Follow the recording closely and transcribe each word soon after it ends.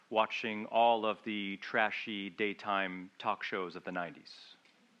watching all of the trashy daytime talk shows of the 90s.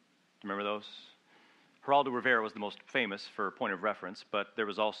 Remember those? Geraldo Rivera was the most famous for point of reference, but there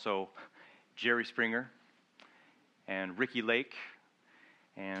was also Jerry Springer and Ricky Lake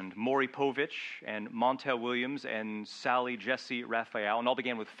and Maury Povich and Montel Williams and Sally Jesse Raphael, and all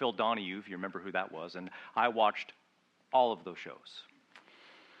began with Phil Donahue, if you remember who that was, and I watched all of those shows.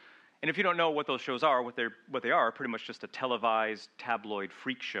 And if you don't know what those shows are, what they are pretty much just a televised tabloid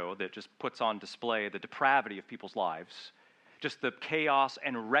freak show that just puts on display the depravity of people's lives, just the chaos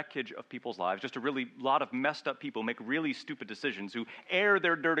and wreckage of people's lives, just a lot of messed up people make really stupid decisions who air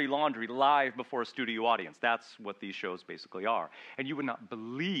their dirty laundry live before a studio audience. That's what these shows basically are. And you would not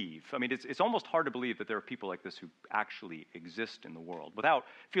believe, it's almost hard to believe that there are people like this who actually exist in the world. Without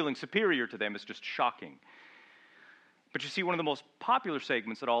feeling superior to them, it's just shocking. But you see, one of the most popular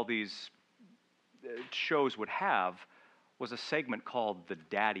segments that all these shows would have was a segment called the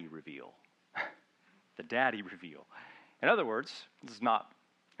Daddy Reveal. The Daddy Reveal. In other words, this is not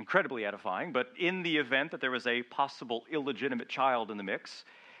incredibly edifying, but in the event that there was a possible illegitimate child in the mix,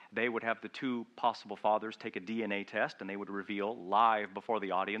 they would have the two possible fathers take a DNA test, and they would reveal live before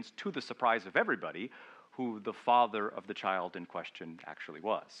the audience, to the surprise of everybody, who the father of the child in question actually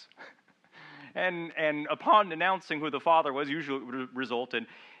was. And upon announcing who the father was, usually it would result in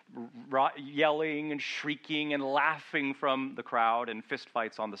yelling and shrieking and laughing from the crowd and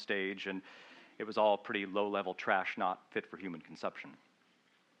fistfights on the stage, and it was all pretty low-level trash, not fit for human consumption.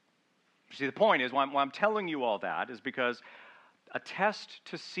 You see, the point is, why I'm telling you all that is because a test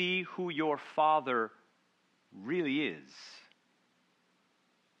to see who your father really is,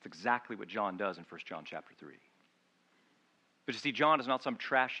 it's exactly what John does in 1 John chapter 3. But you see, John is not some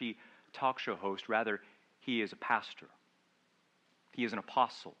trashy talk show host. Rather, he is a pastor. He is an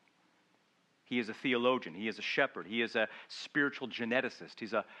apostle. He is a theologian. He is a shepherd. He is a spiritual geneticist.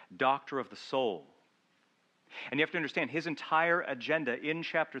 He's a doctor of the soul. And you have to understand, his entire agenda in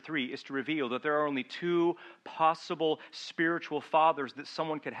chapter 3 is to reveal that there are only two possible spiritual fathers that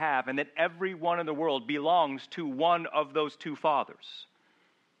someone could have, and that everyone in the world belongs to one of those two fathers.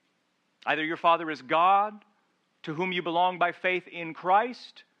 Either your father is God, to whom you belong by faith in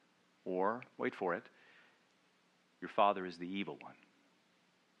Christ, or, wait for it, your father is the evil one,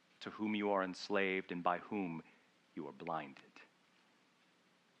 to whom you are enslaved and by whom you are blinded.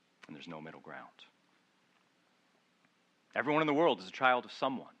 And there's no middle ground. Everyone in the world is a child of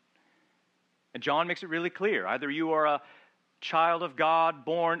someone. And John makes it really clear. Either you are a child of God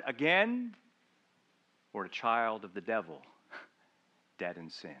born again, or a child of the devil, dead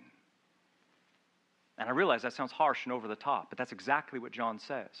in sin. And I realize that sounds harsh and over the top, but that's exactly what John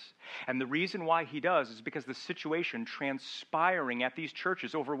says. And the reason why he does is because the situation transpiring at these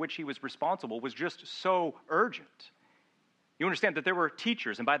churches over which he was responsible was just so urgent. You understand that there were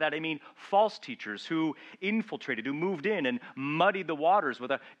teachers, and by that I mean false teachers, who infiltrated, who moved in and muddied the waters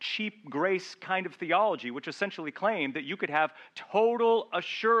with a cheap grace kind of theology, which essentially claimed that you could have total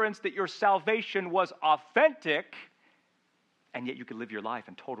assurance that your salvation was authentic, and yet you could live your life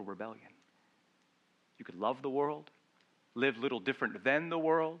in total rebellion. You could love the world, live little different than the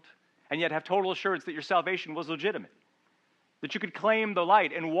world, and yet have total assurance that your salvation was legitimate, that you could claim the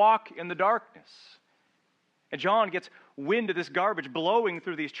light and walk in the darkness. And John gets wind of this garbage blowing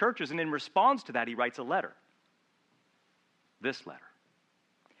through these churches, and in response to that, he writes a letter. This letter,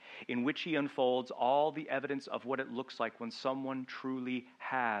 in which he unfolds all the evidence of what it looks like when someone truly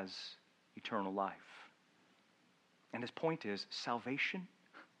has eternal life. And his point is, salvation,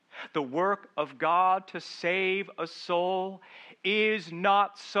 the work of God to save a soul, is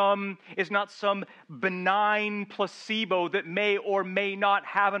not some benign placebo that may or may not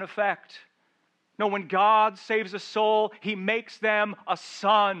have an effect. No, when God saves a soul, he makes them a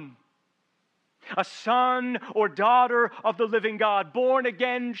son or daughter of the living God, born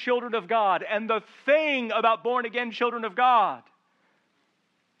again children of God. And the thing about born again children of God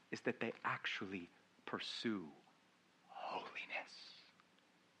is that they actually pursue holiness.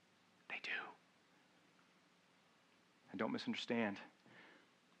 They do. And don't misunderstand,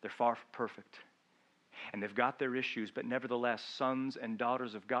 they're far from perfect. And they've got their issues, but nevertheless, sons and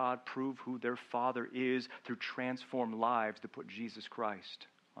daughters of God prove who their Father is through transformed lives that put Jesus Christ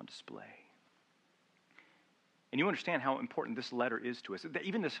on display. And you understand how important this letter is to us,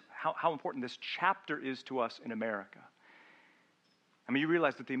 even how important this chapter is to us in America. I mean, you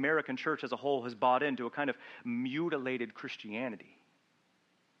realize that the American church as a whole has bought into a kind of mutilated Christianity,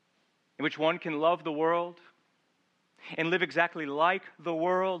 in which one can love the world and live exactly like the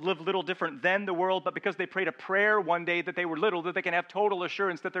world, live little different than the world, but because they prayed a prayer one day that they were little, that they can have total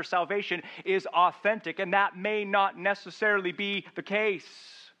assurance that their salvation is authentic, and that may not necessarily be the case.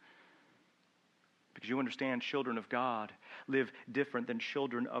 Because you understand, children of God live different than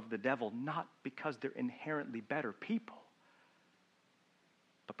children of the devil, not because they're inherently better people,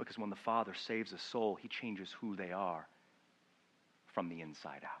 but because when the Father saves a soul, he changes who they are from the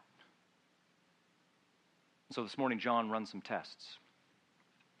inside out. So this morning, John runs some tests.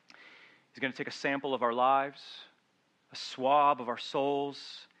 He's going to take a sample of our lives, a swab of our souls,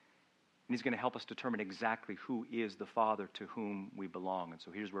 and he's going to help us determine exactly who is the Father to whom we belong. And so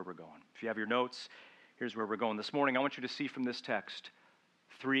here's where we're going. If you have your notes, here's where we're going. This morning, I want you to see from this text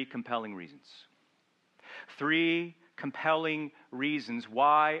 3 compelling reasons. 3 compelling reasons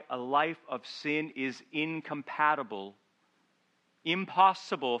why a life of sin is incompatible,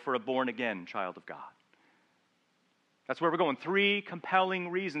 impossible for a born-again child of God. That's where we're going. 3 compelling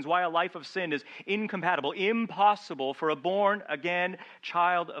reasons why a life of sin is incompatible, impossible for a born-again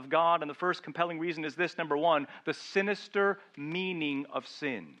child of God. And the first compelling reason is this, number 1, the sinister meaning of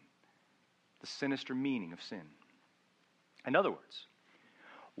sin. The sinister meaning of sin. In other words,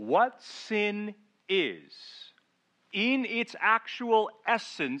 what sin is, in its actual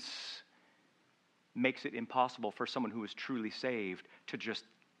essence, makes it impossible for someone who is truly saved to just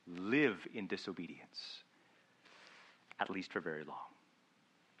live in disobedience, at least for very long.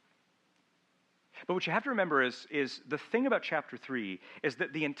 But what you have to remember is the thing about chapter 3 is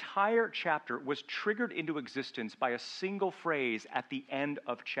that the entire chapter was triggered into existence by a single phrase at the end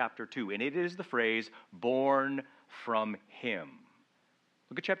of chapter 2, and it is the phrase, born from him.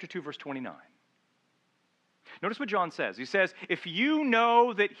 Look at chapter 2, verse 29. Notice what John says. He says, if you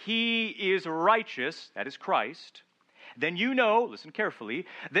know that he is righteous, that is Christ, then you know, listen carefully,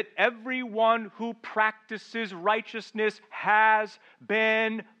 that everyone who practices righteousness has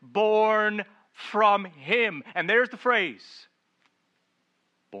been born from him. And there's the phrase,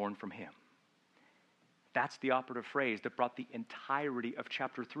 born from him. That's the operative phrase that brought the entirety of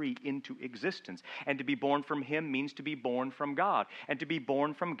chapter 3 into existence. And to be born from him means to be born from God. And to be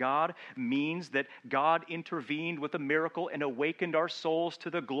born from God means that God intervened with a miracle and awakened our souls to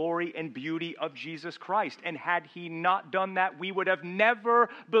the glory and beauty of Jesus Christ. And had he not done that, we would have never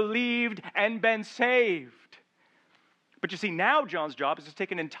believed and been saved. But you see, now John's job is to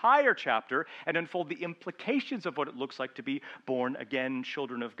take an entire chapter and unfold the implications of what it looks like to be born again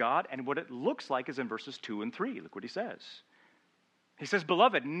children of God. And what it looks like is in verses 2 and 3. Look what he says. He says,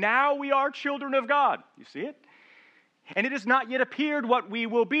 beloved, now we are children of God. You see it? And it has not yet appeared what we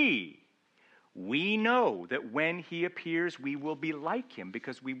will be. We know that when he appears, we will be like him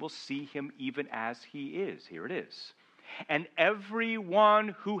because we will see him even as he is. Here it is. And everyone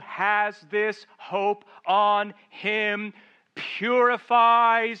who has this hope on him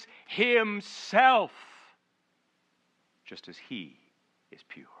purifies himself, just as he is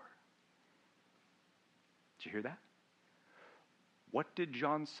pure. Did you hear that? What did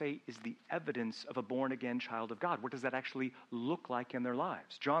John say is the evidence of a born-again child of God? What does that actually look like in their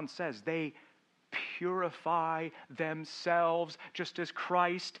lives? John says they purify themselves just as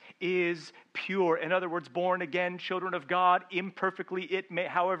Christ is pure. In other words, born again children of God, imperfectly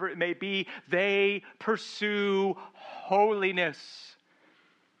however it may be, they pursue holiness.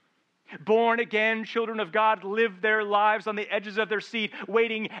 Born again children of God live their lives on the edges of their seat,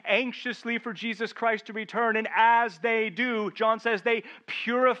 waiting anxiously for Jesus Christ to return. And as they do, John says, they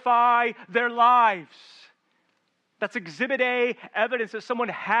purify their lives. That's exhibit A, evidence that someone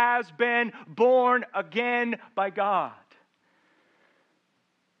has been born again by God.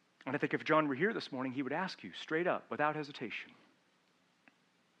 And I think if John were here this morning, he would ask you straight up, without hesitation,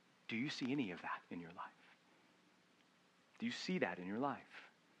 do you see any of that in your life? Do you see that in your life?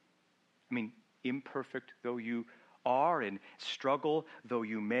 I mean, imperfect though you are and struggle though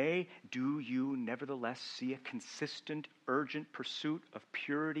you may, do you nevertheless see a consistent, urgent pursuit of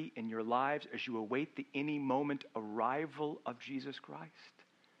purity in your lives as you await the any moment arrival of Jesus Christ?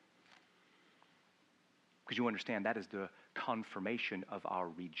 Because you understand that is the confirmation of our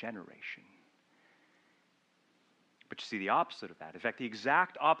regeneration. But you see the opposite of that. In fact, the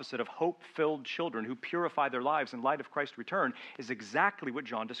exact opposite of hope-filled children who purify their lives in light of Christ's return is exactly what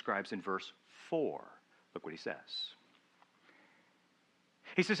John describes in verse 4. Look what he says.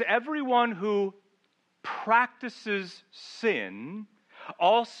 He says, everyone who practices sin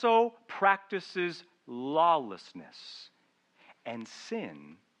also practices lawlessness. And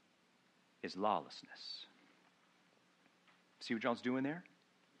sin is lawlessness. See what John's doing there?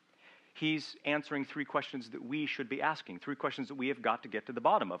 He's answering 3 questions that we should be asking, 3 questions that we have got to get to the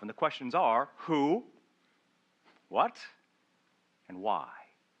bottom of. And the questions are, who, what, and why?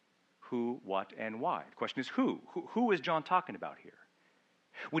 Who, what, and why? The question is who? Who is John talking about here?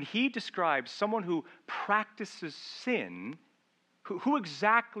 When he describes someone who practices sin, Who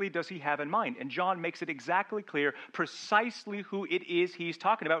exactly does he have in mind? And John makes it exactly clear precisely who it is he's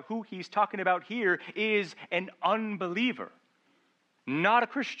talking about. Who he's talking about here is an unbeliever, not a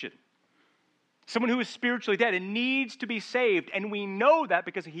Christian. Someone who is spiritually dead and needs to be saved. And we know that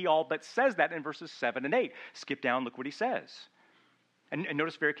because he all but says that in verses 7 and 8. Skip down, look what he says. And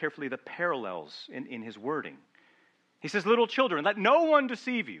notice very carefully the parallels in his wording. He says, little children, let no one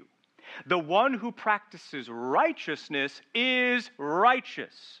deceive you. The one who practices righteousness is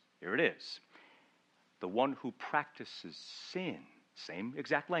righteous. Here it is. The one who practices sin, same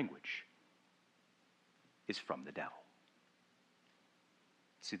exact language, is from the devil.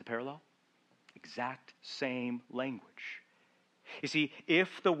 See the parallel? Exact same language. You see,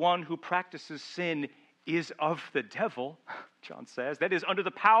 if the one who practices sin is of the devil, John says, that is under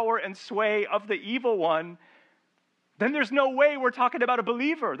the power and sway of the evil one, then there's no way we're talking about a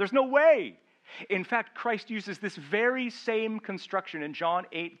believer. There's no way. In fact, Christ uses this very same construction in John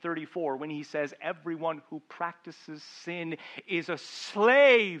 8:34 when he says, everyone who practices sin is a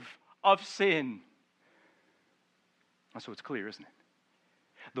slave of sin. So it's clear, isn't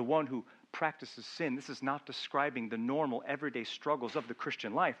it? The one who practices sin, this is not describing the normal everyday struggles of the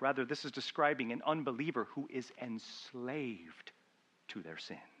Christian life. Rather, this is describing an unbeliever who is enslaved to their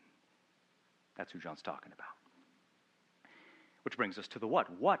sin. That's who John's talking about. Which brings us to the what.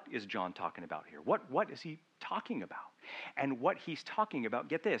 What is John talking about here? What is he talking about? And what he's talking about,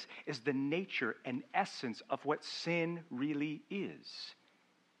 get this, is the nature and essence of what sin really is.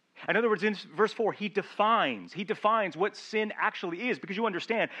 In other words, in verse 4, he defines what sin actually is. Because you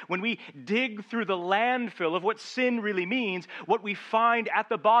understand, when we dig through the landfill of what sin really means, what we find at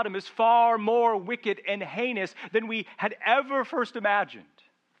the bottom is far more wicked and heinous than we had ever first imagined.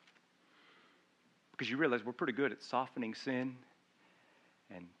 Because you realize we're pretty good at softening sin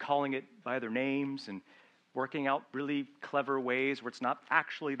and calling it by their names and working out really clever ways where it's not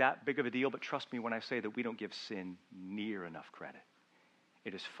actually that big of a deal. But trust me when I say that we don't give sin near enough credit.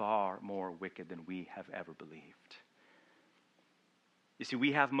 It is far more wicked than we have ever believed. You see,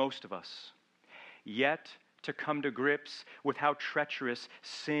 we have, most of us, yet to come to grips with how treacherous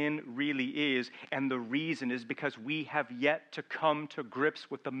sin really is. And the reason is because we have yet to come to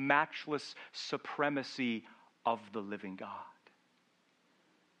grips with the matchless supremacy of the living God.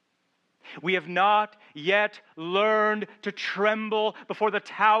 We have not yet learned to tremble before the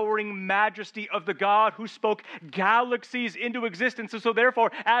towering majesty of the God who spoke galaxies into existence. And so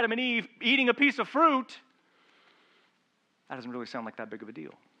therefore, Adam and Eve eating a piece of fruit, that doesn't really sound like that big of a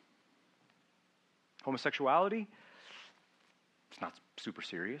deal. Homosexuality, it's not super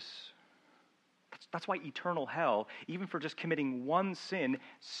serious. That's why eternal hell, even for just committing one sin,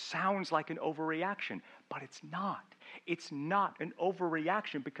 sounds like an overreaction. But it's not. It's not an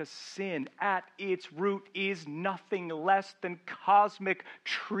overreaction because sin at its root is nothing less than cosmic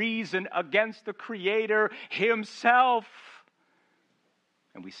treason against the Creator himself.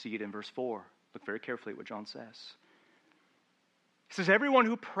 And we see it in verse 4. Look very carefully at what John says. He says, everyone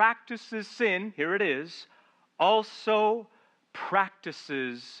who practices sin, here it is, also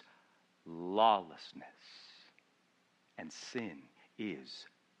practices lawlessness. And sin is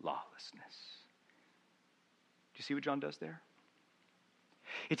lawlessness. Do you see what John does there?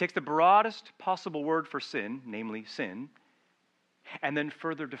 He takes the broadest possible word for sin, namely sin, and then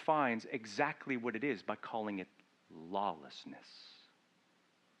further defines exactly what it is by calling it lawlessness.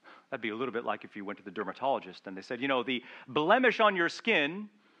 That'd be a little bit like if you went to the dermatologist and they said, the blemish on your skin,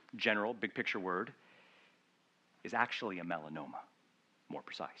 general, big picture word, is actually a melanoma, more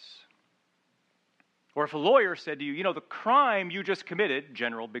precise. Or if a lawyer said to you, the crime you just committed,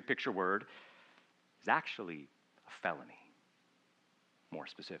 general, big picture word, is actually a felony, more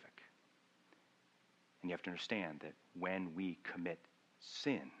specific. And you have to understand that when we commit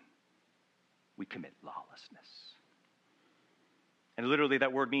sin, we commit lawlessness. And literally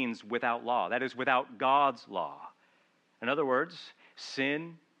that word means without law. That is, without God's law. In other words,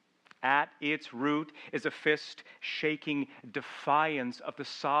 sin at its root is a fist-shaking defiance of the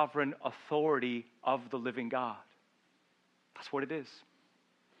sovereign authority of the living God. That's what it is.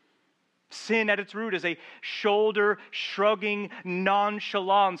 Sin at its root is a shoulder-shrugging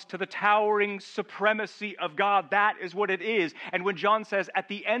nonchalance to the towering supremacy of God. That is what it is. And when John says at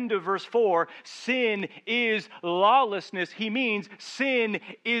the end of verse 4, sin is lawlessness, he means sin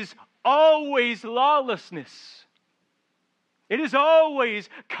is always lawlessness. It is always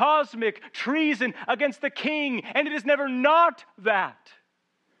cosmic treason against the king, and it is never not that.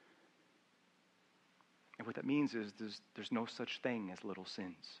 And what that means is there's no such thing as little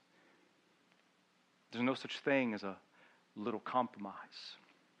sins. There's no such thing as a little compromise.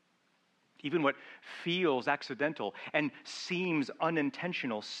 even what feels accidental and seems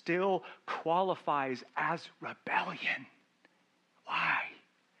unintentional, still qualifies as rebellion. Why?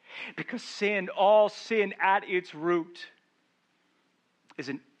 Because sin, all sin at its root, is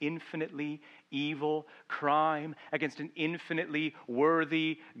an infinitely evil crime against an infinitely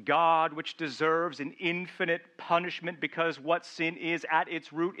worthy God, which deserves an infinite punishment, because what sin is at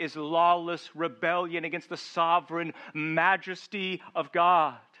its root is lawless rebellion against the sovereign majesty of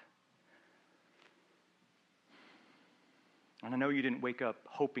God. And I know you didn't wake up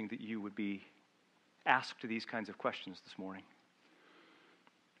hoping that you would be asked these kinds of questions this morning.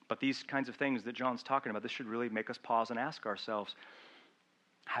 But these kinds of things that John's talking about, this should really make us pause and ask ourselves,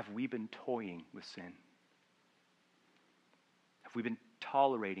 have we been toying with sin? Have we been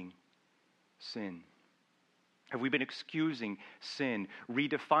tolerating sin? Have we been excusing sin,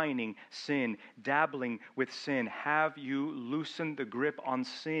 redefining sin, dabbling with sin? Have you loosened the grip on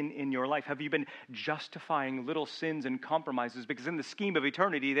sin in your life? Have you been justifying little sins and compromises because in the scheme of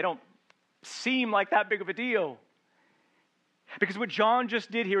eternity, they don't seem like that big of a deal? Because what John just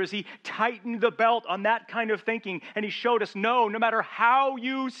did here is he tightened the belt on that kind of thinking, and he showed us, no matter how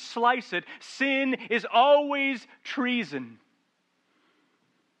you slice it, sin is always treason.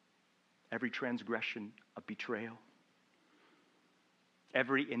 Every transgression, a betrayal.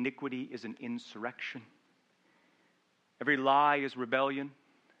 Every iniquity is an insurrection. Every lie is rebellion.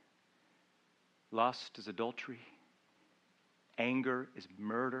 Lust is adultery. Anger is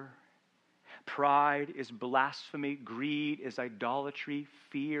murder. Pride is blasphemy. Greed is idolatry.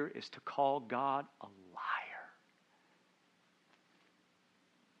 Fear is to call God a liar.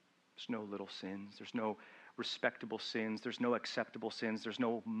 There's no little sins. There's no respectable sins. There's no acceptable sins. There's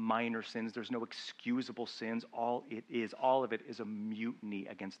no minor sins. There's no excusable sins. All of it is a mutiny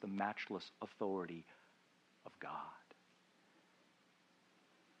against the matchless authority of God.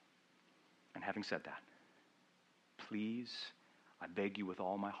 And having said that, please, I beg you with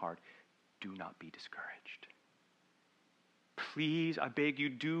all my heart, do not be discouraged. Please, I beg you,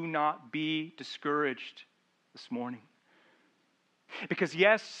 do not be discouraged this morning. Because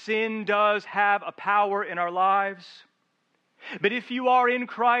yes, sin does have a power in our lives. But if you are in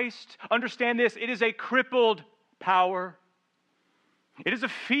Christ, understand this, it is a crippled power. It is a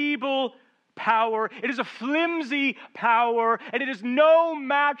feeble power. It is a flimsy power, and it is no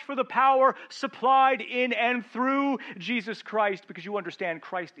match for the power supplied in and through Jesus Christ, because you understand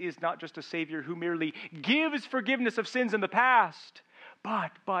Christ is not just a Savior who merely gives forgiveness of sins in the past,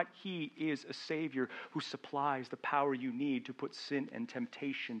 but He is a Savior who supplies the power you need to put sin and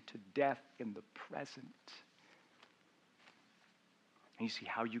temptation to death in the present. And you see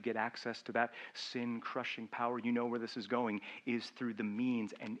how you get access to that sin-crushing power. You know where this is going, is through the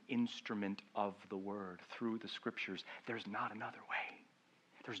means and instrument of the Word, through the Scriptures. There's not another way.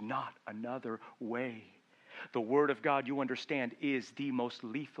 There's not another way. The Word of God, you understand, is the most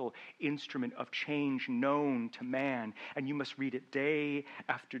lethal instrument of change known to man. And you must read it day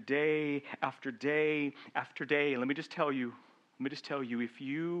after day after day after day. And let me just tell you, if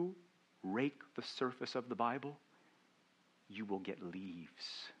you rake the surface of the Bible, you will get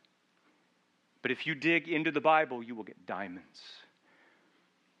leaves. But if you dig into the Bible, you will get diamonds.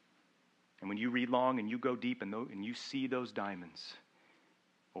 And when you read long and you go deep and you see those diamonds,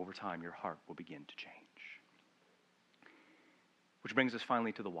 over time your heart will begin to change. Which brings us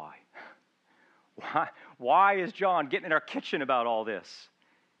finally to the why. Why is John getting in our kitchen about all this?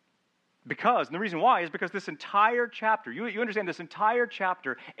 Because, and the reason why is because this entire chapter, you understand, this entire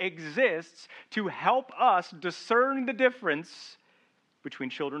chapter exists to help us discern the difference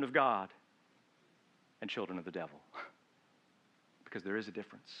between children of God and children of the devil. Because there is a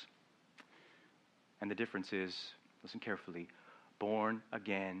difference. And the difference is, listen carefully, born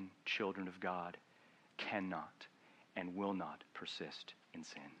again children of God cannot and will not persist in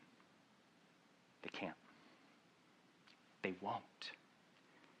sin. They can't. They won't.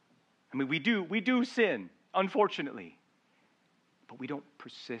 I mean, we do sin, unfortunately, but we don't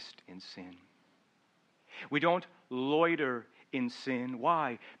persist in sin. We don't loiter in sin.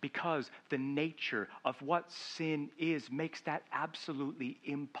 Why? Because the nature of what sin is makes that absolutely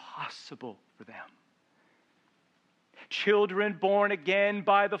impossible for them. Children born again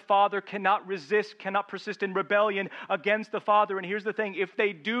by the Father cannot persist in rebellion against the Father. And here's the thing, if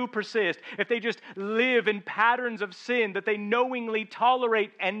they do persist, if they just live in patterns of sin that they knowingly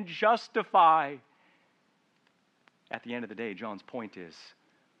tolerate and justify, at the end of the day, John's point is,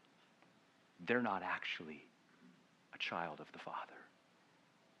 they're not actually a child of the Father.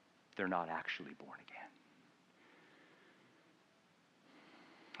 They're not actually born again.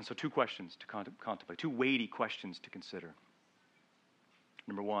 And so 2 questions to contemplate, 2 weighty questions to consider.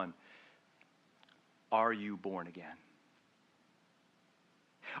 Number 1, Are you born again?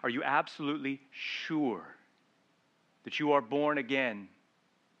 Are you absolutely sure that you are born again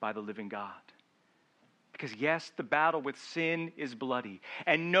by the living God? Because yes, the battle with sin is bloody.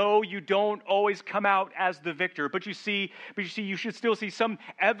 And no, you don't always come out as the victor. But you see, you should still see some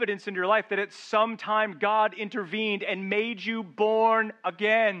evidence in your life that at some time God intervened and made you born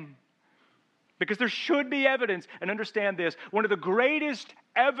again. Because there should be evidence. And understand this, one of the greatest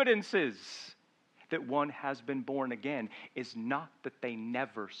evidences that one has been born again is not that they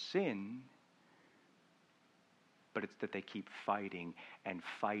never sin, but it's that they keep fighting and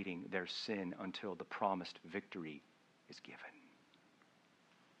fighting their sin until the promised victory is given.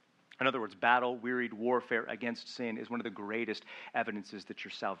 In other words, battle-wearied warfare against sin is one of the greatest evidences that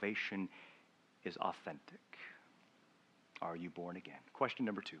your salvation is authentic. Are you born again? Question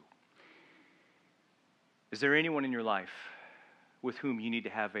number 2. Is there anyone in your life with whom you need to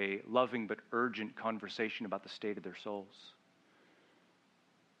have a loving but urgent conversation about the state of their souls?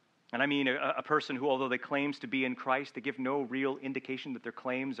 And I mean a person who, although they claims to be in Christ, they give no real indication that their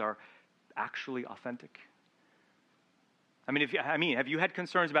claims are actually authentic. Have you had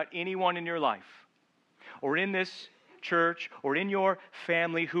concerns about anyone in your life or in this church or in your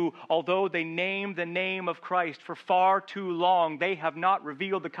family who, although they name the name of Christ for far too long, they have not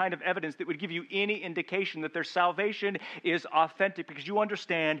revealed the kind of evidence that would give you any indication that their salvation is authentic? Because you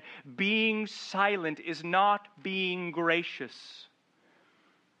understand, being silent is not being gracious.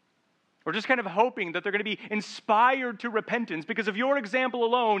 Or just kind of hoping that they're going to be inspired to repentance because of your example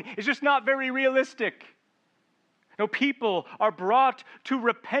alone is just not very realistic. No, people are brought to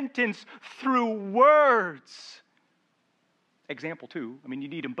repentance through words. Example too. You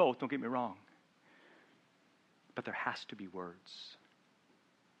need them both, don't get me wrong. But there has to be words.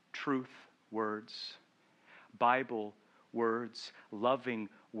 Truth words. Bible words. Loving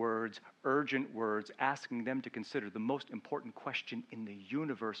words. Urgent words. Asking them to consider the most important question in the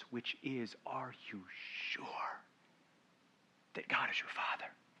universe, which is, are you sure that God is your Father?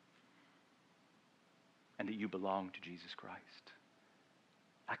 And that you belong to Jesus Christ?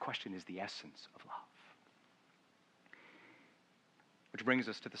 That question is the essence of love. Which brings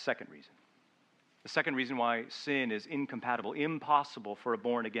us to the second reason. The second reason why sin is incompatible, impossible for a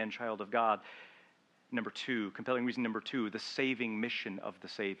born-again child of God. Number 2, compelling reason number 2, the saving mission of the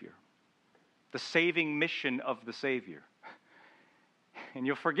Savior. The saving mission of the Savior. And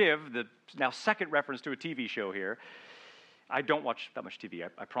you'll forgive the now second reference to a TV show here. I don't watch that much TV,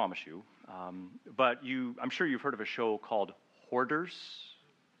 I promise you. But I'm sure you've heard of a show called Hoarders.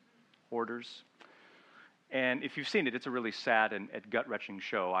 Hoarders. And if you've seen it, it's a really sad and gut-wrenching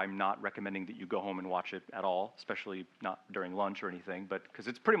show. I'm not recommending that you go home and watch it at all, especially not during lunch or anything, but because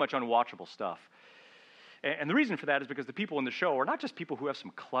it's pretty much unwatchable stuff. And the reason for that is because the people in the show are not just people who have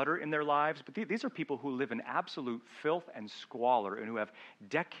some clutter in their lives, but these are people who live in absolute filth and squalor and who have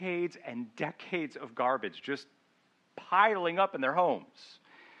decades and decades of garbage just piling up in their homes.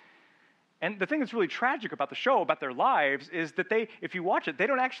 And the thing that's really tragic about the show, about their lives, is that if you watch it, they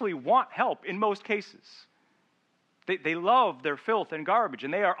don't actually want help in most cases. They love their filth and garbage,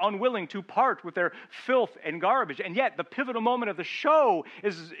 and they are unwilling to part with their filth and garbage. And yet, the pivotal moment of the show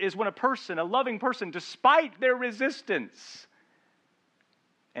is when a loving person, despite their resistance,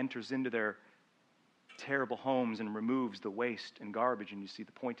 enters into their terrible homes and removes the waste and garbage. And you see,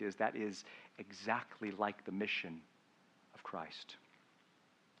 the point is, that is exactly like the mission of Christ.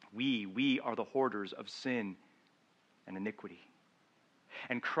 We are the hoarders of sin and iniquity.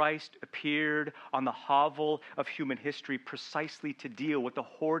 And Christ appeared on the hovel of human history precisely to deal with the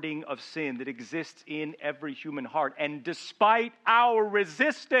hoarding of sin that exists in every human heart. And despite our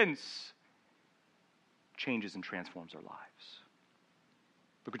resistance, changes and transforms our lives.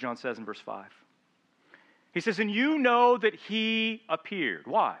 Look what John says in verse 5. He says, and you know that he appeared.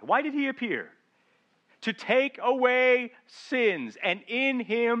 Why? Why did he appear? To take away sins, and in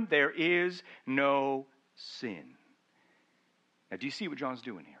him there is no sin. Now, do you see what John's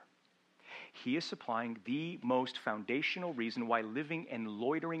doing here? He is supplying the most foundational reason why living and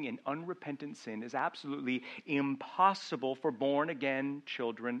loitering in unrepentant sin is absolutely impossible for born-again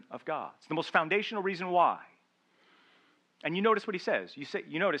children of God. It's the most foundational reason why. And you notice what he says.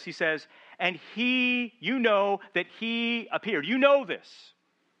 You notice he says, and you know that he appeared. You know this.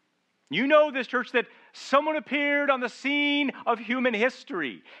 You know this, church, that someone appeared on the scene of human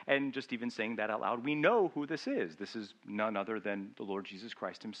history. And just even saying that out loud, we know who this is. This is none other than the Lord Jesus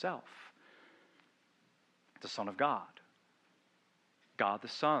Christ himself, the Son of God. God the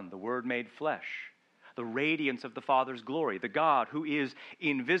Son, the Word made flesh, the the radiance of the Father's glory, the God who is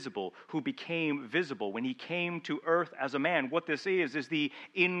invisible, who became visible when he came to earth as a man. What this is the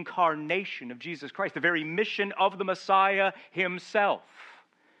incarnation of Jesus Christ, the very mission of the Messiah himself.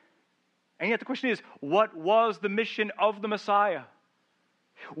 And yet the question is, what was the mission of the Messiah?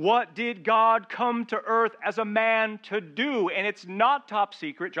 What did God come to earth as a man to do? And it's not top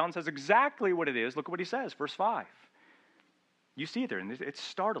secret. John says exactly what it is. Look at what he says, verse 5. You see it there, and it's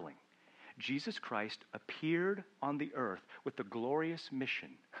startling. Jesus Christ appeared on the earth with the glorious mission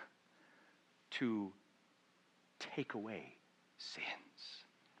to take away sins,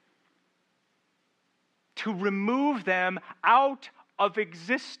 to remove them out of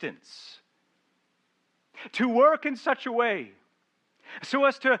existence, to work in such a way so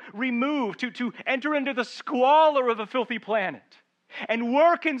as to remove, to enter into the squalor of a filthy planet, and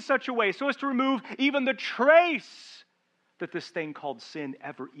work in such a way so as to remove even the trace that this thing called sin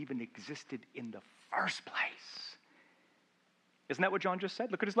ever even existed in the first place. Isn't that what John just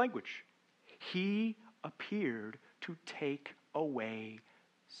said? Look at his language. He appeared to take away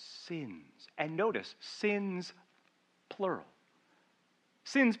sins. And notice, sins plural.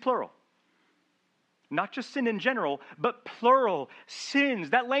 Sins plural. Not just sin in general, but plural sins.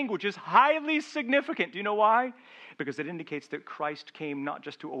 That language is highly significant. Do you know why? Because it indicates that Christ came not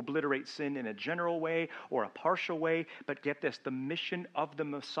just to obliterate sin in a general way or a partial way, but get this, the mission of the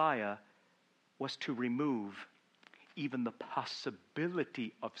Messiah was to remove even the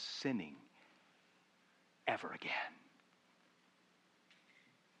possibility of sinning ever again.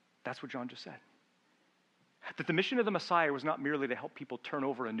 That's what John just said. That the mission of the Messiah was not merely to help people turn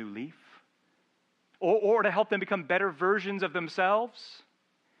over a new leaf, or to help them become better versions of themselves,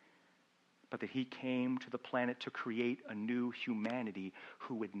 but that he came to the planet to create a new humanity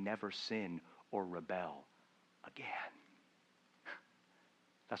who would never sin or rebel again.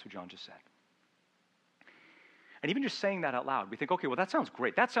 That's what John just said. And even just saying that out loud, we think, okay, well, that sounds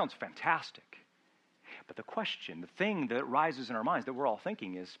great. That sounds fantastic. But the question, the thing that rises in our minds that we're all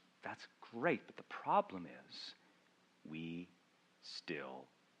thinking is, that's great, but the problem is we still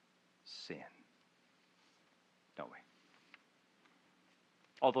sin. Don't we?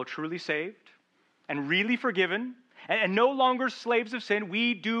 Although truly saved and really forgiven and no longer slaves of sin,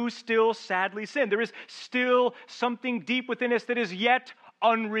 we do still sadly sin. There is still something deep within us that is yet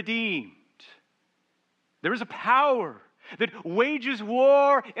unredeemed. There is a power that wages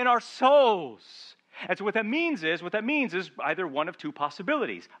war in our souls. And so what that means is either one of two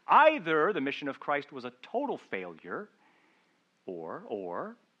possibilities. Either the mission of Christ was a total failure,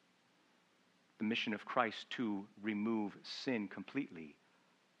 or the mission of Christ to remove sin completely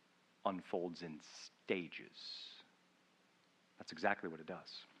unfolds in stages. That's exactly what it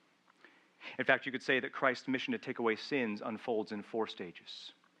does. In fact, you could say that Christ's mission to take away sins unfolds in 4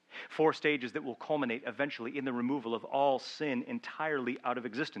 stages. 4 stages that will culminate eventually in the removal of all sin entirely out of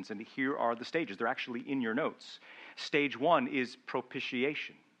existence. And here are the stages. They're actually in your notes. Stage 1 is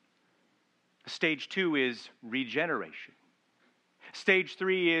propitiation. Stage 2 is regeneration. Stage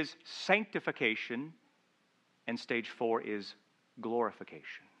 3 is sanctification, and stage 4 is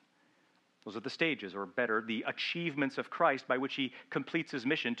glorification. Those are the stages, or better, the achievements of Christ by which he completes his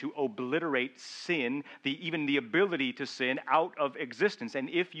mission to obliterate sin, even the ability to sin, out of existence. And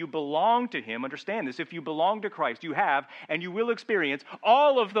if you belong to him, understand this, if you belong to Christ, you have and you will experience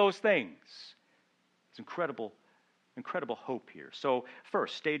all of those things. It's incredible hope here. So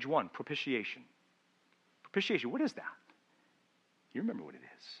first, stage 1, propitiation. Propitiation, what is that? You remember what it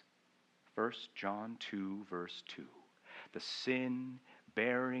is. 1 John 2, verse 2. The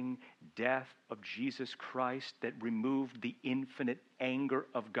sin-bearing death of Jesus Christ that removed the infinite anger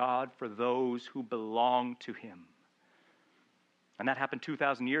of God for those who belong to him. And that happened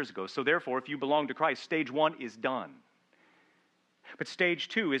 2,000 years ago. So therefore, if you belong to Christ, stage 1 is done. But stage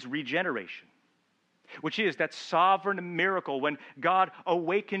 2 is regeneration, which is that sovereign miracle when God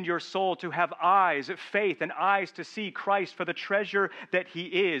awakened your soul to have eyes of faith and eyes to see Christ for the treasure that he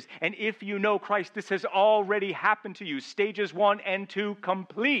is. And if you know Christ, this has already happened to you. Stages 1 and 2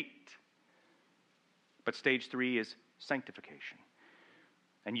 complete. But stage 3 is sanctification.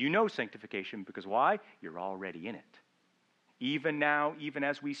 And you know sanctification because why? You're already in it. Even now, even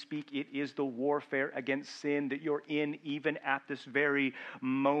as we speak, it is the warfare against sin that you're in even at this very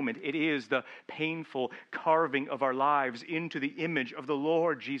moment. It is the painful carving of our lives into the image of the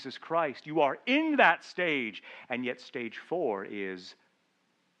Lord Jesus Christ. You are in that stage, and yet stage 4 is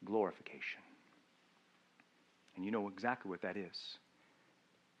glorification. And you know exactly what that is.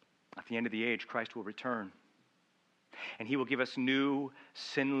 At the end of the age, Christ will return. And he will give us new,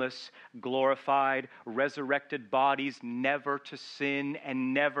 sinless, glorified, resurrected bodies, never to sin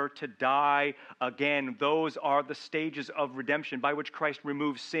and never to die again. Those are the stages of redemption by which Christ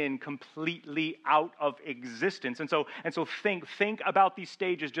removes sin completely out of existence. And so think about these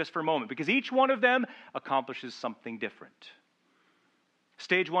stages just for a moment, because each one of them accomplishes something different.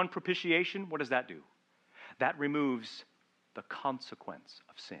 Stage 1, propitiation, what does that do? That removes the consequence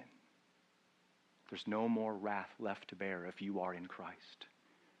of sin. There's no more wrath left to bear if you are in Christ.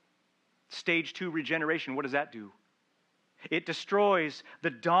 Stage 2, regeneration, what does that do? It destroys the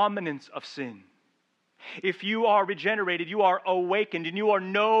dominance of sin. If you are regenerated, you are awakened, and you are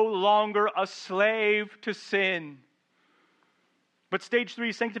no longer a slave to sin. But stage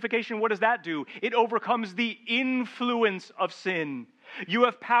 3, sanctification, what does that do? It overcomes the influence of sin. You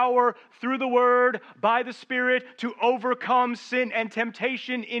have power through the Word, by the Spirit, to overcome sin and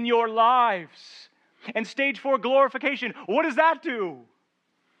temptation in your lives. And stage 4, glorification, what does that do?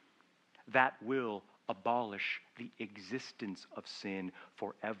 That will abolish the existence of sin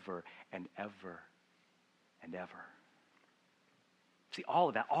forever and ever and ever. See,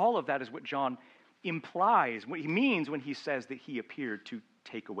 all of that is what John implies, what he means when he says that he appeared to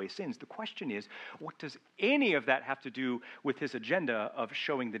take away sins. The question is, what does any of that have to do with his agenda of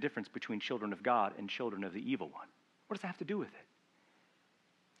showing the difference between children of God and children of the evil one? What does that have to do with it?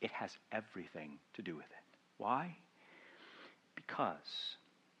 It has everything to do with it. Why? Because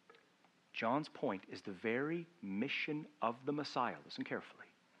John's point is the very mission of the Messiah, listen carefully,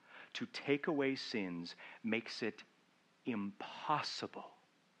 to take away sins makes it impossible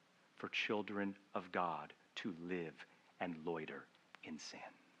for children of God to live and loiter in sin.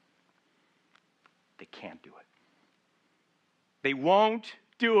 They can't do it. They won't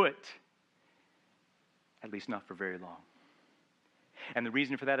do it. At least not for very long. And the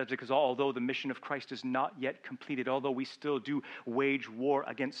reason for that is because although the mission of Christ is not yet completed, although we still do wage war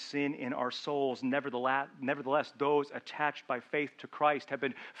against sin in our souls, nevertheless, those attached by faith to Christ have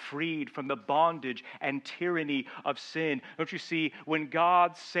been freed from the bondage and tyranny of sin. Don't you see, when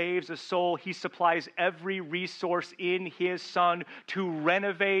God saves a soul, he supplies every resource in his Son to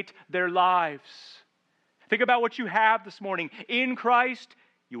renovate their lives. Think about what you have this morning. In Christ,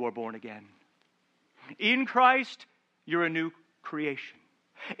 you are born again. In Christ, you're a new creation.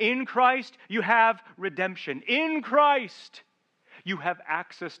 In Christ, you have redemption. In Christ, you have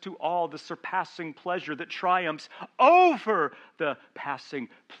access to all the surpassing pleasure that triumphs over the passing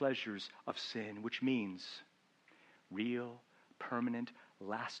pleasures of sin, which means real, permanent,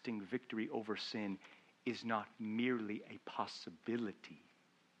 lasting victory over sin is not merely a possibility,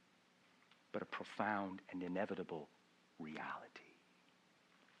 but a profound and inevitable reality.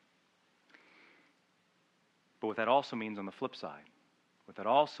 But what that also means on the flip side, what that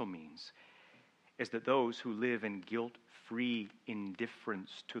also means is that those who live in guilt-free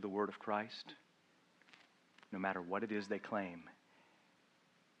indifference to the word of Christ, no matter what it is they claim,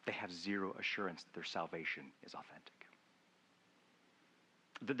 they have zero assurance that their salvation is authentic.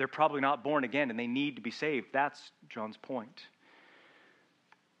 That they're probably not born again and they need to be saved. That's John's point.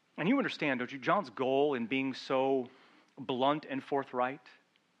 And you understand, don't you, John's goal in being so blunt and forthright?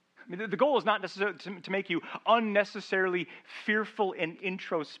 I mean, the goal is not necessarily to make you unnecessarily fearful and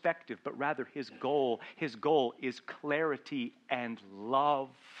introspective, but rather his goal is clarity and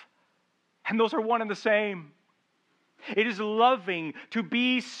love. And those are one and the same. It is loving to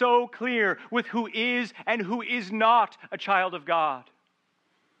be so clear with who is and who is not a child of God.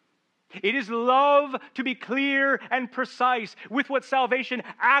 It is love to be clear and precise with what salvation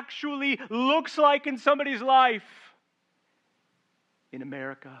actually looks like in somebody's life. In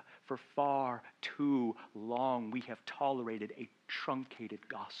America, for far too long, we have tolerated a truncated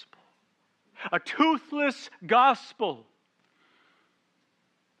gospel, a toothless gospel,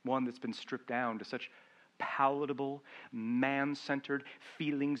 one that's been stripped down to such palatable, man-centered,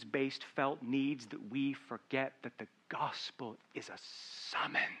 feelings-based felt needs that we forget that the gospel is a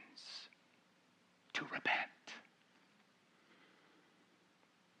summons to repent.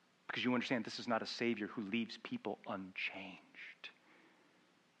 Because you understand, this is not a Savior who leaves people unchanged.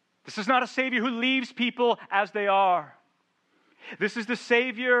 This is not a Savior who leaves people as they are. This is the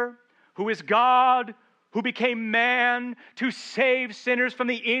Savior who is God, who became man to save sinners from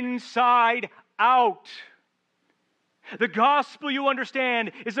the inside out. The gospel, you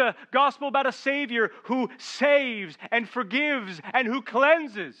understand, is a gospel about a Savior who saves and forgives and who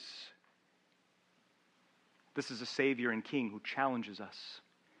cleanses. This is a Savior and King who challenges us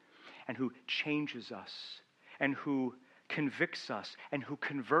and who changes us and who convicts us and who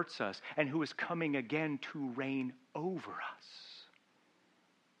converts us and who is coming again to reign over us.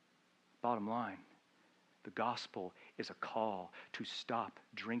 Bottom line, The gospel is a call to stop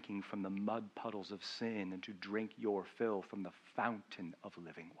drinking from the mud puddles of sin and to drink your fill from the fountain of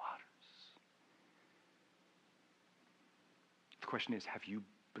living waters. The question is, have you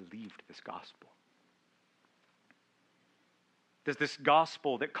believed this gospel? There's this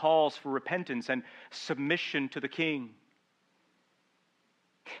gospel that calls for repentance and submission to the King.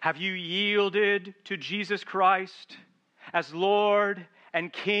 Have you yielded to Jesus Christ as Lord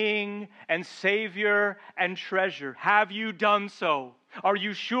and King and Savior and treasure? Have you done so? Are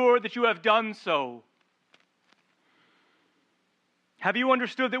you sure that you have done so? Have you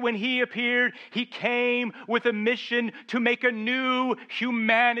understood that when He appeared, He came with a mission to make a new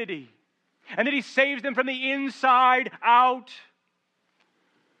humanity, and that He saves them from the inside out?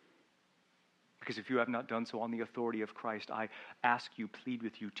 Because if you have not done so on the authority of Christ, I ask you, plead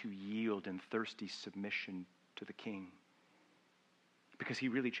with you to yield in thirsty submission to the King. Because He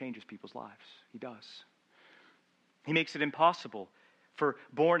really changes people's lives. He does. He makes it impossible for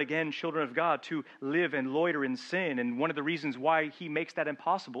born-again children of God to live and loiter in sin. And one of the reasons why He makes that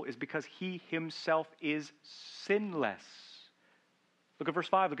impossible is because He Himself is sinless. Look at verse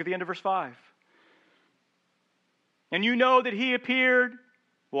 5. Look at the end of verse 5. And you know that He appeared.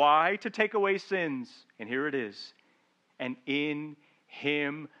 Why? To take away sins. And here it is. And in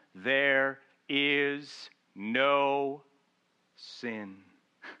Him there is no sin.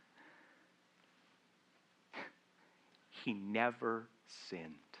 He never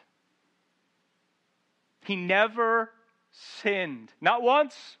sinned. He never sinned. Not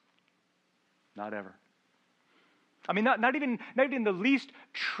once. Not ever. I mean, not even the least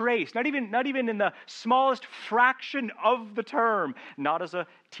trace, not even in the smallest fraction of the term. Not as a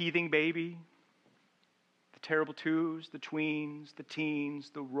teething baby, the terrible twos, the tweens, the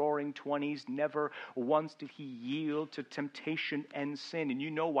teens, the roaring 20s. Never once did He yield to temptation and sin. And you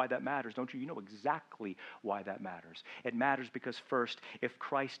know why that matters, don't you? You know exactly why that matters. It matters because first, if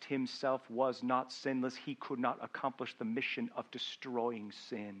Christ Himself was not sinless, He could not accomplish the mission of destroying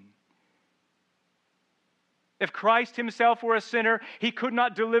sin. If Christ Himself were a sinner, He could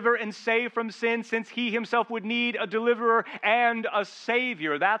not deliver and save from sin, since He Himself would need a deliverer and a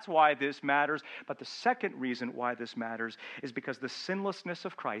Savior. That's why this matters. But the second reason why this matters is because the sinlessness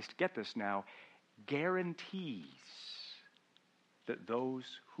of Christ, get this now, guarantees that those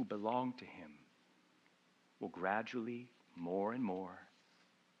who belong to Him will gradually, more and more,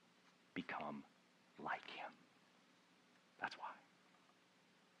 become like Him. That's why.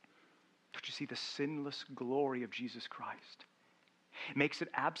 Don't you see the sinless glory of Jesus Christ? It makes it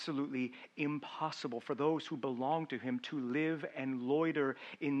absolutely impossible for those who belong to Him to live and loiter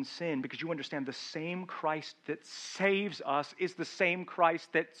in sin, because you understand the same Christ that saves us is the same Christ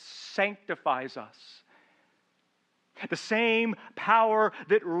that sanctifies us. The same power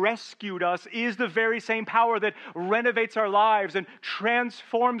that rescued us is the very same power that renovates our lives and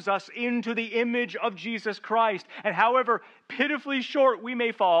transforms us into the image of Jesus Christ. And however pitifully short we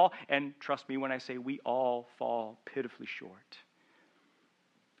may fall, and trust me when I say we all fall pitifully short,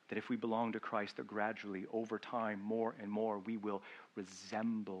 that if we belong to Christ, that gradually, over time, more and more, we will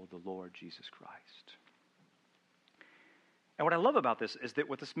resemble the Lord Jesus Christ. And what I love about this is that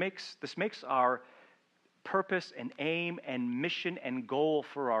what this makes our purpose and aim and mission and goal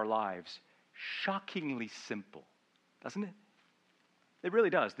for our lives shockingly simple, doesn't it? It really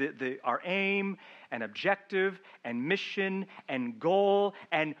does. Our aim and objective and mission and goal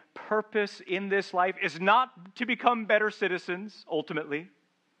and purpose in this life is not to become better citizens, ultimately,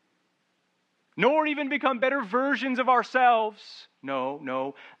 nor even become better versions of ourselves.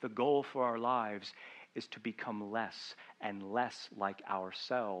 No. The goal for our lives is to become less and less like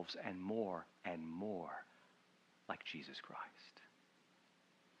ourselves and more like Jesus Christ.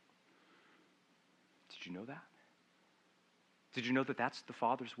 Did you know that? Did you know that that's the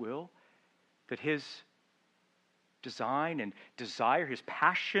Father's will? That His design and desire, His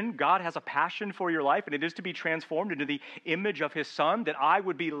passion, God has a passion for your life, and it is to be transformed into the image of His Son, that I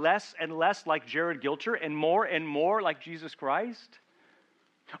would be less and less like Jared Gilcher and more like Jesus Christ?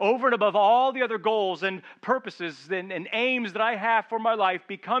 Over and above all the other goals and purposes and aims that I have for my life,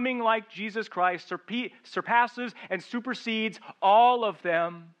 becoming like Jesus Christ surpasses and supersedes all of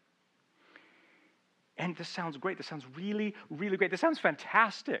them. And this sounds great. This sounds really, really great. This sounds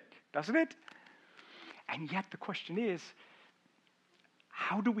fantastic, doesn't it? And yet the question is,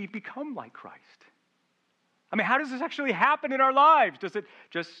 how do we become like Christ? I mean, how does this actually happen in our lives? Does it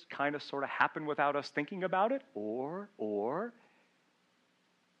just kind of sort of happen without us thinking about it? Or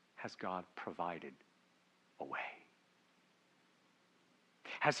has God provided a way?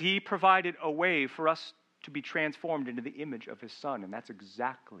 Has He provided a way for us to be transformed into the image of His Son? And that's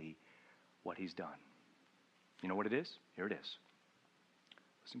exactly what He's done. You know what it is? Here it is.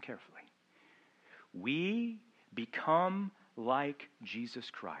 Listen carefully. We become like Jesus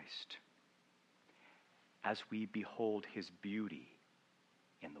Christ as we behold his beauty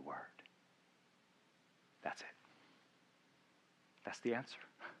in the Word. That's it. That's the answer.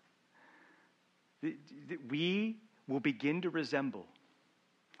 We will begin to resemble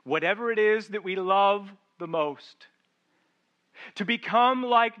whatever it is that we love the most. To become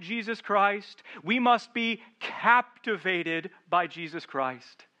like Jesus Christ, we must be captivated by Jesus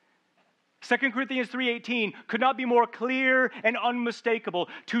Christ. 2 Corinthians 3:18 could not be more clear and unmistakable.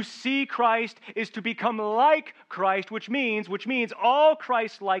 To see Christ is to become like Christ, which means all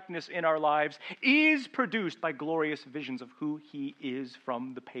Christ's likeness in our lives is produced by glorious visions of who he is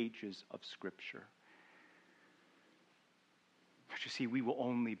from the pages of Scripture. But you see, we will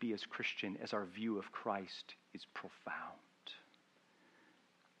only be as Christian as our view of Christ is profound.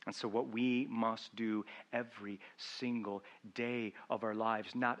 And so what we must do every single day of our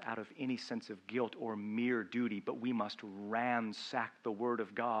lives, not out of any sense of guilt or mere duty, but we must ransack the Word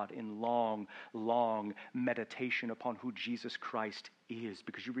of God in long, long meditation upon who Jesus Christ is.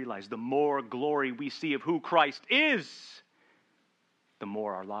 Because you realize the more glory we see of who Christ is, the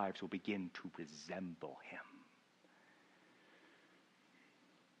more our lives will begin to resemble him.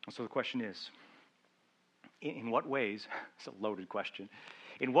 And so the question is, in what ways, it's a loaded question,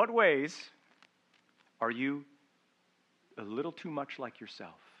 in what ways are you a little too much like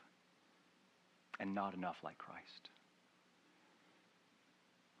yourself and not enough like Christ?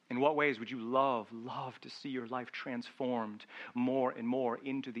 In what ways would you love to see your life transformed more and more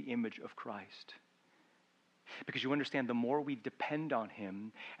into the image of Christ? Because you understand, the more we depend on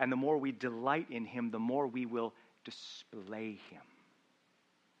him and the more we delight in him, the more we will display him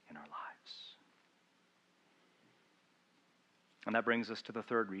in our lives. And that brings us to the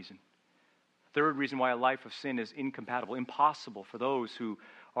third reason. Third reason why a life of sin is incompatible, impossible for those who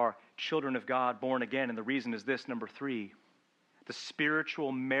are children of God, born again. And the reason is this, number 3, the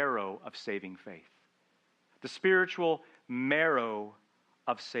spiritual marrow of saving faith. The spiritual marrow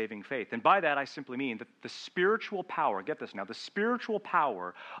of saving faith. And by that I simply mean that the spiritual power, get this now, the spiritual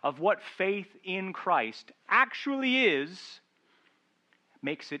power of what faith in Christ actually is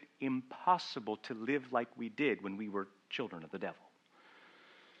makes it impossible to live like we did when we were children of the devil.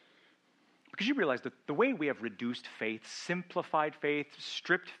 Because you realize that the way we have reduced faith, simplified faith,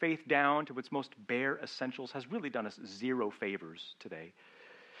 stripped faith down to its most bare essentials has really done us zero favors today.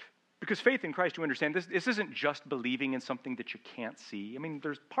 Because faith in Christ, you understand, this isn't just believing in something that you can't see. I mean,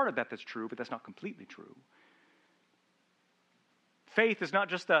 there's part of that that's true, but that's not completely true. Faith is not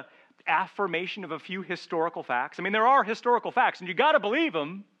just the affirmation of a few historical facts. I mean, there are historical facts, and you got to believe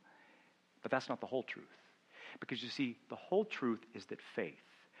them, but that's not the whole truth. Because you see, the whole truth is that faith,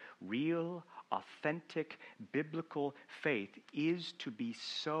 real, authentic, biblical faith, is to be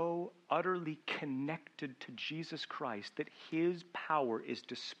so utterly connected to Jesus Christ that his power is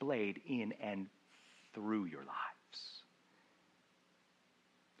displayed in and through your lives.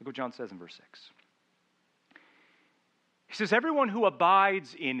 Look what John says in verse 6. He says, everyone who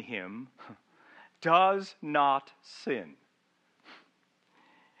abides in him does not sin.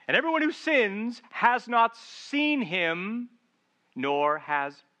 And everyone who sins has not seen him, nor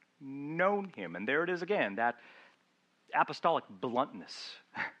has known him. And there it is again, that apostolic bluntness.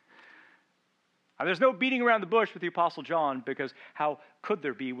 Now, there's no beating around the bush with the Apostle John, because how could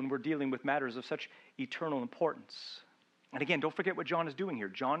there be when we're dealing with matters of such eternal importance? And again, don't forget what John is doing here.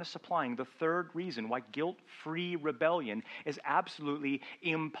 John is supplying the third reason why guilt-free rebellion is absolutely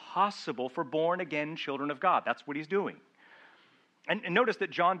impossible for born-again children of God. That's what he's doing. And notice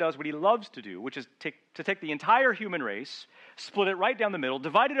that John does what he loves to do, which is to take the entire human race, split it right down the middle,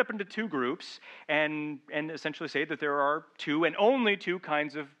 divide it up into two groups, and essentially say that there are two and only two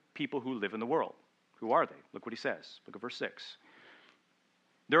kinds of people who live in the world. Who are they? Look what he says. Look at verse 6.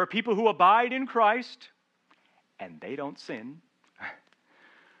 There are people who abide in Christ, and they don't sin.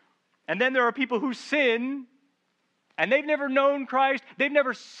 And then there are people who sin, and they've never known Christ. They've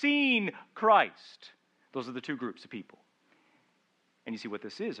never seen Christ. Those are the two groups of people. And you see what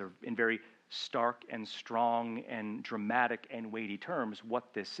this is, or in very stark and strong and dramatic and weighty terms,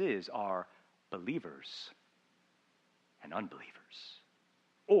 what this is are believers and unbelievers.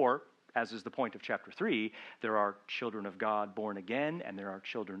 Or, as is the point of chapter 3, there are children of God born again, and there are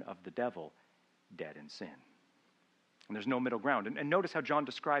children of the devil dead in sin. And there's no middle ground. And notice how John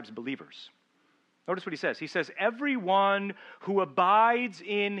describes believers. Notice what he says. He says, everyone who abides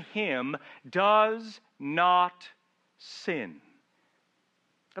in him does not sin.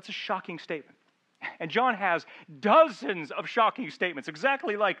 That's a shocking statement. And John has dozens of shocking statements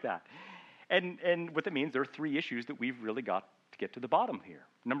exactly like that. And what that means, there are three issues that we've really got to get to the bottom here.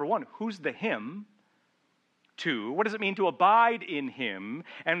 Number one, who's the him? Two, what does it mean to abide in him?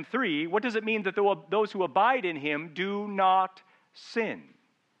 And three, what does it mean that those who abide in him do not sin?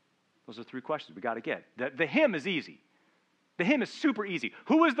 Those are three questions we got to get. The him is easy. The him is super easy.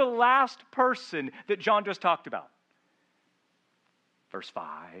 Who is the last person that John just talked about? Verse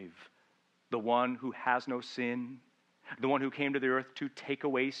 5, the one who has no sin, the one who came to the earth to take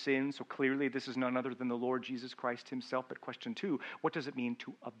away sin. So clearly this is none other than the Lord Jesus Christ himself. But question 2, what does it mean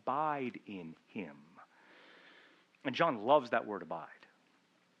to abide in him? And John loves that word abide.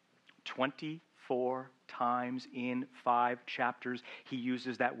 24 times in 5 chapters, he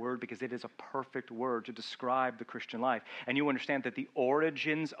uses that word because it is a perfect word to describe the Christian life. And you understand that the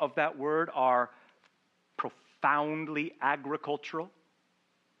origins of that word are profoundly agricultural.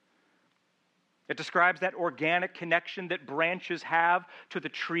 It describes that organic connection that branches have to the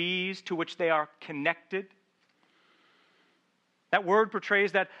trees to which they are connected. That word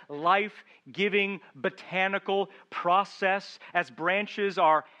portrays that life-giving botanical process as branches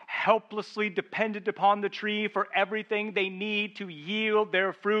are helplessly dependent upon the tree for everything they need to yield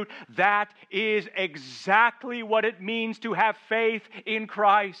their fruit. That is exactly what it means to have faith in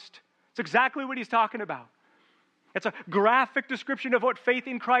Christ. It's exactly what he's talking about. It's a graphic description of what faith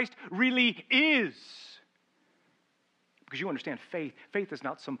in Christ really is. Because you understand, faith is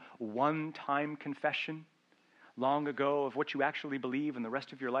not some one-time confession long ago of what you actually believe, and the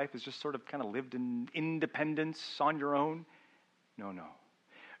rest of your life is just sort of kind of lived in independence on your own.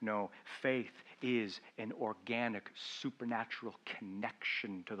 No, faith is an organic, supernatural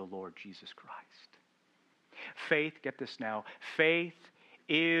connection to the Lord Jesus Christ. Faith, get this now, faith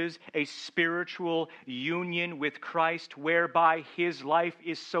is a spiritual union with Christ whereby his life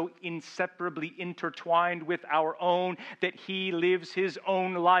is so inseparably intertwined with our own that he lives his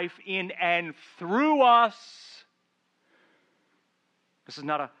own life in and through us. This is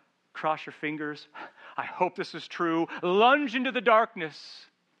not a cross your fingers, I hope this is true, lunge into the darkness.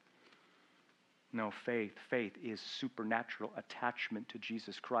 No, faith is supernatural attachment to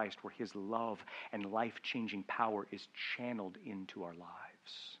Jesus Christ where his love and life-changing power is channeled into our lives.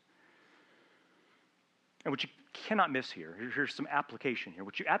 And what you cannot miss here, here's some application here.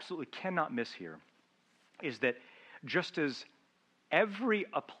 What you absolutely cannot miss here is that just as every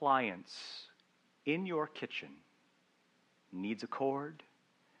appliance in your kitchen needs a cord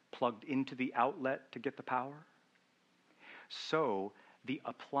plugged into the outlet to get the power, so the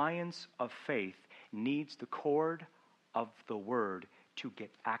appliance of faith needs the cord of the Word to get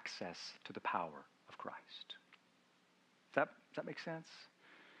access to the power of Christ. Does that make sense?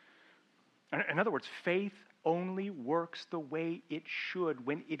 In other words, faith only works the way it should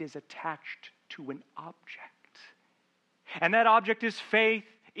when it is attached to an object. And that object is faith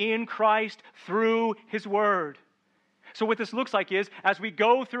in Christ through his Word. So what this looks like is, as we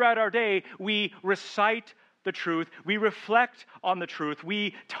go throughout our day, we recite the truth, we reflect on the truth,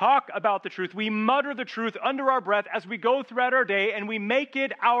 we talk about the truth, we mutter the truth under our breath as we go throughout our day, and we make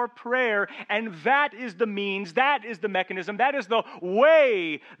it our prayer, and that is the means, that is the mechanism, that is the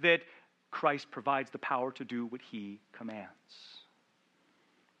way that Christ provides the power to do what he commands.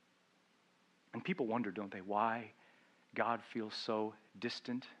 And people wonder, don't they, why God feels so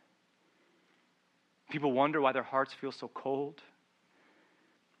distant? People wonder why their hearts feel so cold.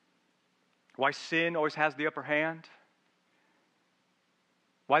 Why sin always has the upper hand.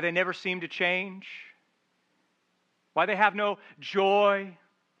 Why they never seem to change. Why they have no joy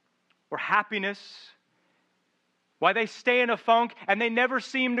or happiness. Why they stay in a funk and they never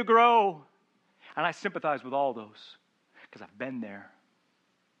seem to grow. And I sympathize with all those because I've been there.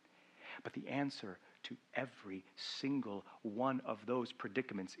 But the answer to every single one of those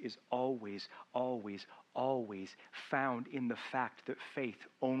predicaments is always found in the fact that faith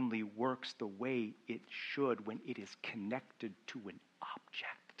only works the way it should when it is connected to an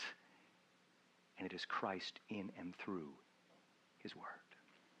object. And it is Christ in and through his Word.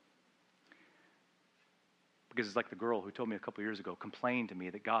 Because it's like the girl who told me a couple years ago, complained to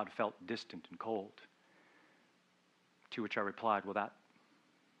me that God felt distant and cold. To which I replied, well,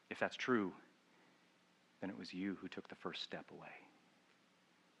 if that's true, then it was you who took the first step away.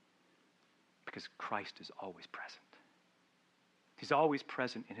 Because Christ is always present. He's always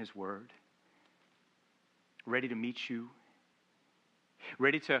present in his Word, ready to meet you,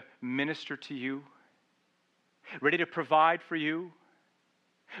 ready to minister to you, ready to provide for you,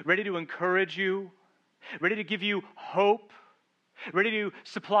 ready to encourage you, ready to give you hope, ready to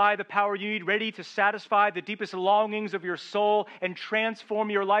supply the power you need, ready to satisfy the deepest longings of your soul and transform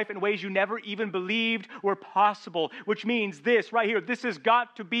your life in ways you never even believed were possible. Which means this right here, this has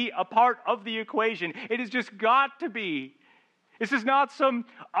got to be a part of the equation. It has just got to be. This is not some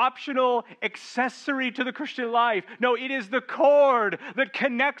optional accessory to the Christian life. No, it is the cord that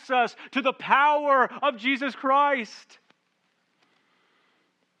connects us to the power of Jesus Christ.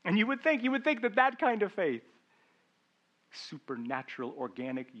 And you would think that kind of faith, supernatural,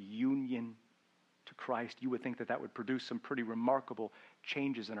 organic union to Christ, you would think that would produce some pretty remarkable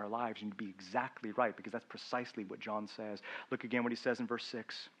changes in our lives. And you'd be exactly right, because that's precisely what John says. Look again what he says in verse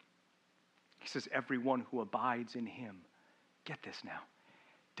 6. He says, everyone who abides in him, get this now,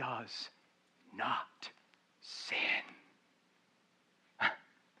 does not sin.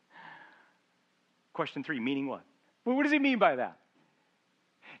 Question 3, meaning what? Well, what does he mean by that?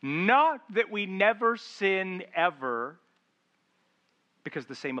 Not that we never sin ever, because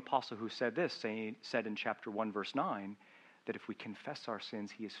the same apostle who said this said in chapter 1, verse 9, that if we confess our sins,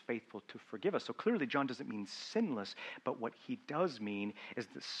 he is faithful to forgive us. So clearly John doesn't mean sinless, but what he does mean is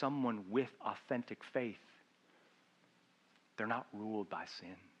that someone with authentic faith, they're not ruled by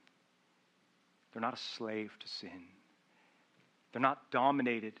sin. They're not a slave to sin. They're not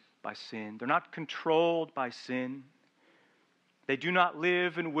dominated by sin. They're not controlled by sin. They do not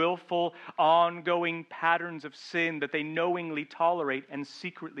live in willful, ongoing patterns of sin that they knowingly tolerate and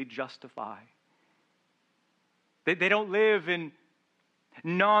secretly justify. They don't live in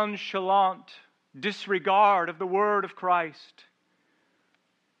nonchalant disregard of the word of Christ.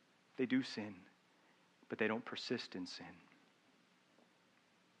 They do sin, but they don't persist in sin.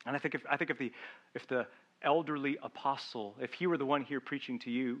 And I think if the elderly apostle, if he were the one here preaching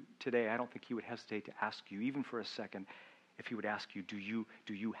to you today, I don't think he would hesitate to ask you, even for a second, if he would ask you, do you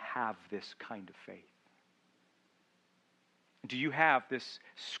have this kind of faith? Do you have this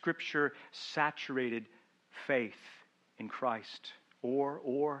Scripture-saturated faith in Christ?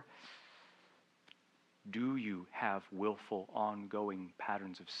 Or do you have willful, ongoing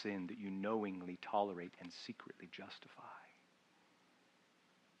patterns of sin that you knowingly tolerate and secretly justify?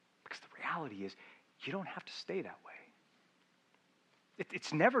 Because the reality is, you don't have to stay that way.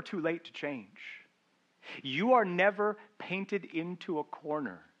 It's never too late to change. You are never painted into a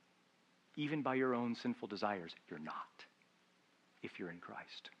corner, even by your own sinful desires. You're not, if you're in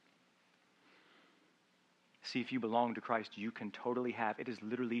Christ. See, if you belong to Christ, you can totally have, it is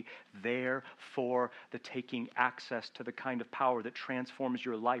literally there for the taking, access to the kind of power that transforms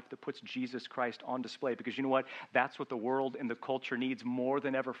your life, that puts Jesus Christ on display. Because you know what? That's what the world and the culture needs more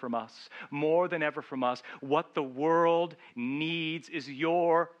than ever from us. More than ever from us. What the world needs is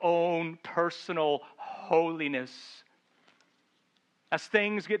your own personal holiness. As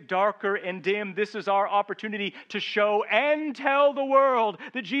things get darker and dim, this is our opportunity to show and tell the world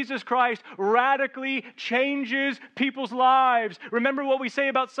that Jesus Christ radically changes people's lives. Remember what we say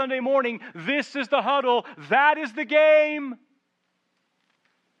about Sunday morning, this is the huddle, that is the game.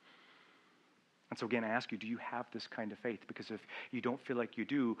 And so again, I ask you, do you have this kind of faith? Because if you don't feel like you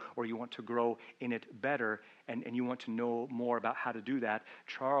do, or you want to grow in it better, and you want to know more about how to do that,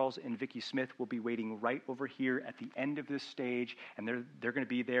 Charles and Vicki Smith will be waiting right over here at the end of this stage, and they're going to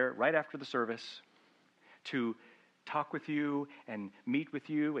be there right after the service to talk with you and meet with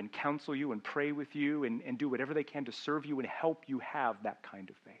you and counsel you and pray with you and do whatever they can to serve you and help you have that kind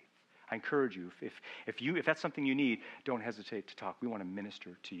of faith. I encourage you, if that's something you need, don't hesitate to talk. We want to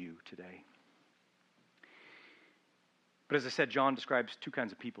minister to you today. But as I said, John describes two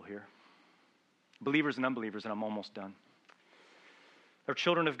kinds of people here. Believers and unbelievers, and I'm almost done. They're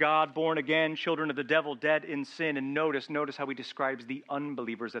children of God, born again, children of the devil, dead in sin. And notice how he describes the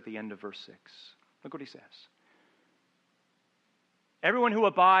unbelievers at the end of verse 6. Look what he says. Everyone who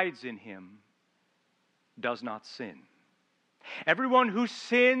abides in him does not sin. Everyone who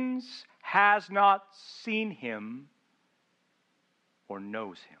sins has not seen him or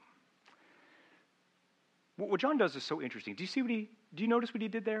knows him. What John does is so interesting. Do you notice what he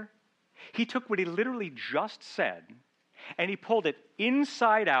did there? He took what he literally just said and he pulled it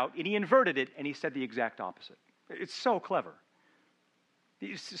inside out and he inverted it and he said the exact opposite. It's so clever.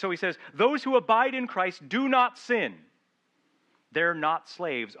 So he says, those who abide in Christ do not sin. They're not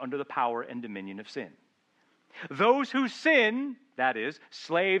slaves under the power and dominion of sin. Those who sin, that is,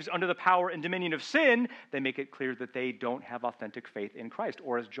 slaves under the power and dominion of sin, they make it clear that they don't have authentic faith in Christ.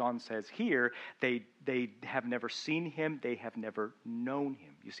 Or as John says here, they have never seen him, they have never known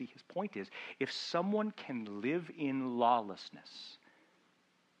him. You see, his point is, if someone can live in lawlessness,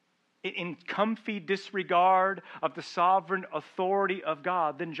 in comfy disregard of the sovereign authority of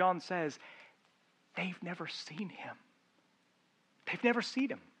God, then John says, they've never seen him. They've never seen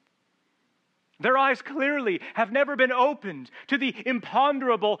him. Their eyes clearly have never been opened to the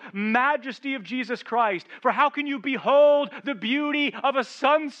imponderable majesty of Jesus Christ. For how can you behold the beauty of a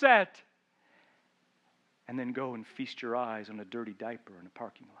sunset and then go and feast your eyes on a dirty diaper in a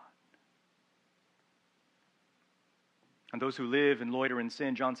parking lot? And those who live and loiter in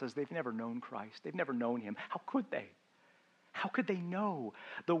sin, John says, they've never known Christ. They've never known him. How could they? How could they know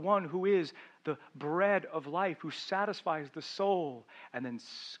the one who is the bread of life, who satisfies the soul, and then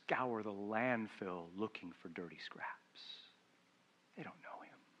scour the landfill looking for dirty scraps? They don't know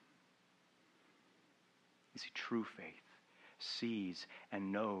him. You see, true faith sees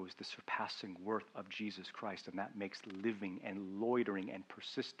and knows the surpassing worth of Jesus Christ, and that makes living and loitering and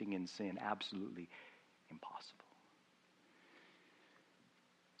persisting in sin absolutely impossible.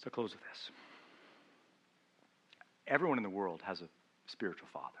 So I'll close with this. Everyone in the world has a spiritual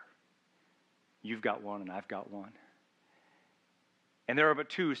father. You've got one and I've got one. And there are but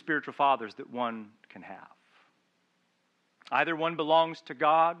two spiritual fathers that one can have. Either one belongs to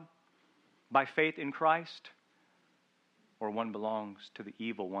God by faith in Christ, or one belongs to the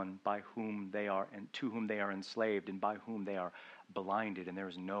evil one by whom they are and to whom they are enslaved and by whom they are blinded, and there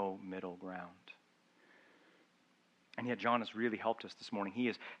is no middle ground. And yet John has really helped us this morning. He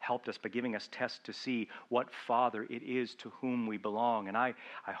has helped us by giving us tests to see what father it is to whom we belong. And I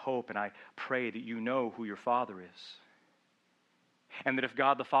hope and I pray that you know who your father is. And that if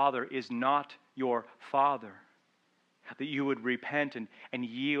God the Father is not your father, that you would repent and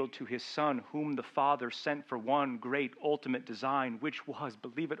yield to his Son, whom the Father sent for one great ultimate design, which was,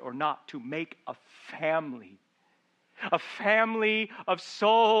 believe it or not, to make a family. A family of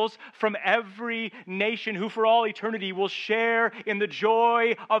souls from every nation who for all eternity will share in the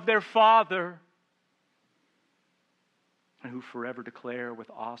joy of their Father, and who forever declare with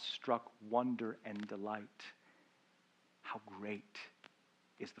awestruck wonder and delight how great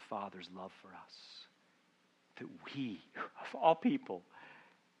is the Father's love for us, that we, of all people,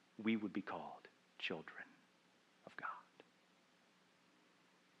 we would be called children of God.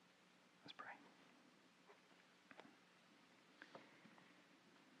 Let's pray.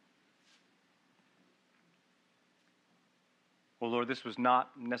 Well, Lord, this was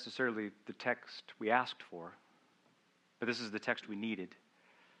not necessarily the text we asked for, but this is the text we needed.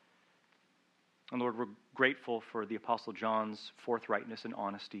 And Lord, we're grateful for the Apostle John's forthrightness and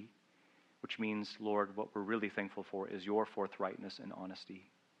honesty, which means, Lord, what we're really thankful for is your forthrightness and honesty.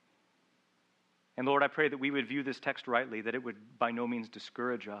 And Lord, I pray that we would view this text rightly, that it would by no means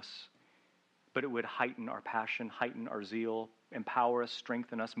discourage us, but it would heighten our passion, heighten our zeal, empower us,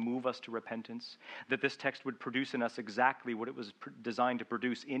 strengthen us, move us to repentance, that this text would produce in us exactly what it was designed to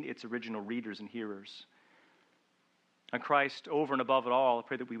produce in its original readers and hearers. And Christ, over and above it all, I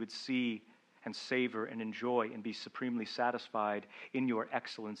pray that we would see and savor and enjoy and be supremely satisfied in your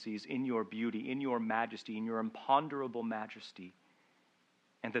excellencies, in your beauty, in your majesty, in your imponderable majesty,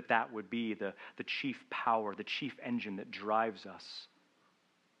 and that would be the chief power, the chief engine that drives us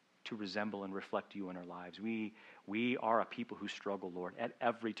to resemble and reflect you in our lives. We are a people who struggle, Lord, at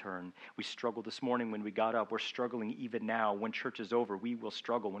every turn. We struggled this morning when we got up. We're struggling even now. When church is over, we will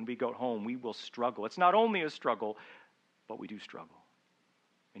struggle. When we go home, we will struggle. It's not only a struggle, but we do struggle.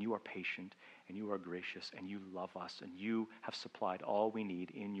 And you are patient, and you are gracious, and you love us, and you have supplied all we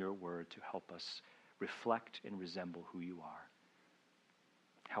need in your word to help us reflect and resemble who you are.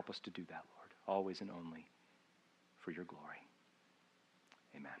 Help us to do that, Lord, always and only for your glory.